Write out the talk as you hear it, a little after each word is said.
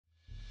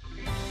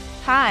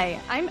Hi,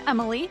 I'm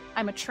Emily.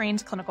 I'm a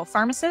trained clinical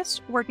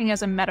pharmacist working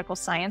as a medical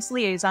science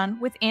liaison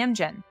with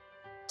Amgen.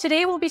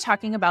 Today we'll be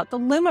talking about the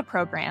LUMA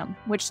program,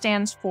 which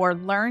stands for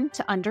Learn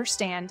to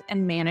Understand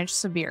and Manage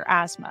Severe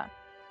Asthma.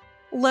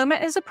 LUMA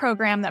is a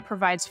program that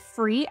provides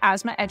free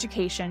asthma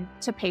education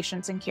to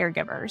patients and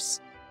caregivers.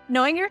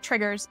 Knowing your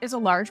triggers is a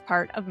large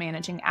part of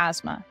managing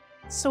asthma.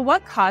 So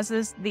what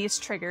causes these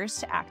triggers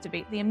to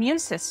activate the immune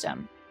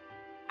system?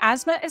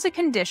 Asthma is a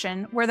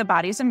condition where the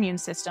body's immune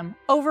system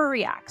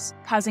overreacts,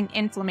 causing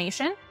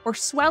inflammation or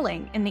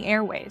swelling in the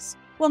airways.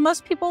 While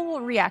most people will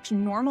react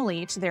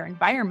normally to their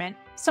environment,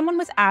 someone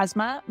with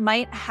asthma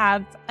might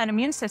have an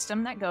immune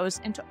system that goes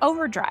into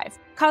overdrive,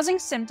 causing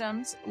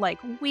symptoms like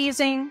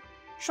wheezing,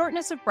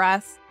 shortness of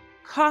breath,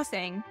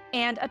 coughing,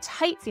 and a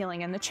tight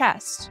feeling in the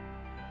chest.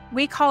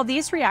 We call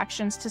these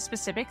reactions to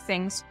specific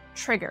things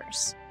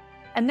triggers,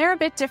 and they're a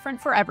bit different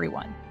for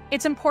everyone.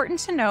 It's important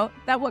to note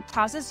that what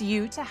causes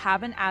you to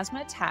have an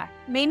asthma attack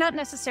may not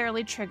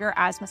necessarily trigger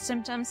asthma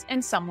symptoms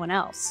in someone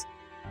else.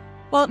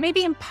 While it may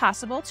be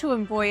impossible to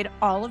avoid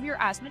all of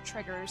your asthma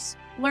triggers,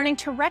 learning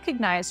to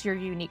recognize your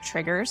unique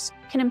triggers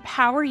can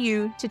empower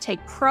you to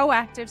take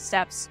proactive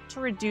steps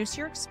to reduce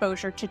your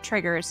exposure to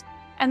triggers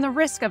and the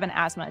risk of an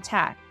asthma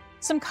attack.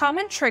 Some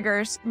common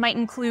triggers might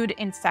include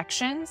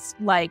infections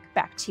like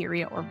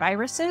bacteria or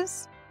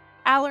viruses,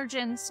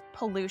 allergens,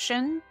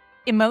 pollution,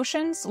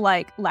 emotions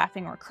like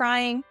laughing or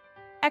crying,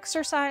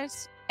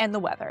 exercise, and the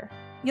weather.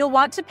 You'll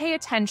want to pay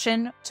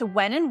attention to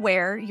when and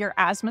where your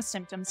asthma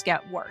symptoms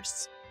get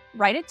worse.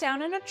 Write it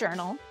down in a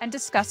journal and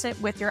discuss it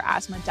with your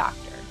asthma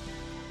doctor.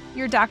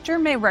 Your doctor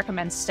may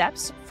recommend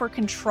steps for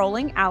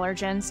controlling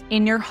allergens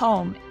in your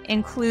home,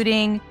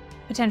 including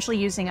potentially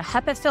using a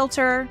HEPA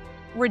filter,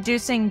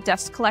 reducing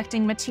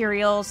dust-collecting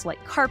materials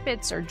like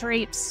carpets or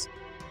drapes,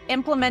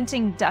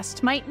 implementing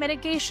dust mite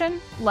mitigation,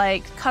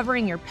 like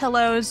covering your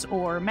pillows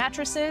or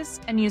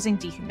mattresses and using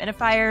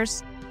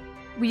dehumidifiers.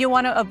 You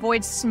want to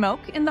avoid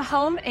smoke in the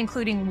home,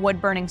 including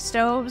wood-burning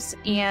stoves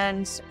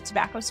and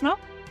tobacco smoke.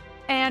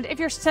 And if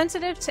you're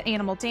sensitive to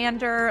animal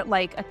dander,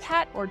 like a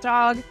cat or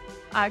dog,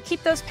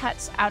 keep those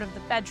pets out of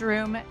the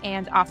bedroom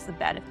and off the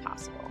bed if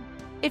possible.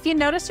 If you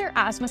notice your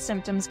asthma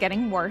symptoms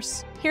getting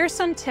worse, here are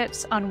some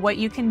tips on what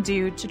you can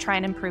do to try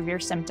and improve your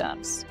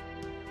symptoms.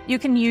 You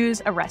can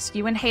use a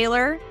rescue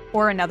inhaler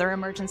or another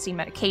emergency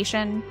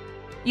medication.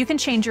 You can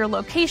change your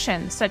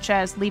location, such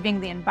as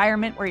leaving the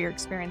environment where you're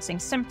experiencing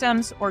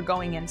symptoms or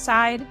going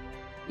inside.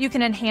 You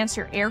can enhance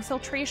your air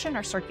filtration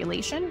or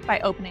circulation by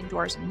opening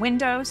doors and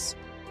windows.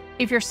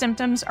 If your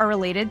symptoms are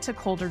related to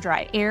cold or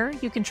dry air,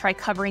 you can try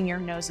covering your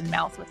nose and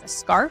mouth with a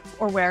scarf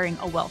or wearing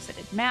a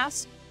well-fitted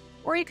mask,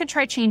 or you could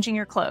try changing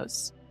your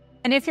clothes.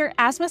 And if your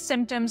asthma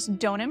symptoms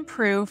don't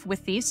improve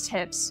with these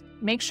tips,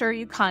 make sure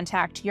you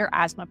contact your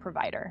asthma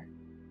provider.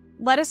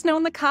 Let us know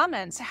in the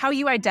comments how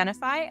you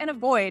identify and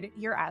avoid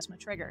your asthma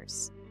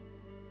triggers.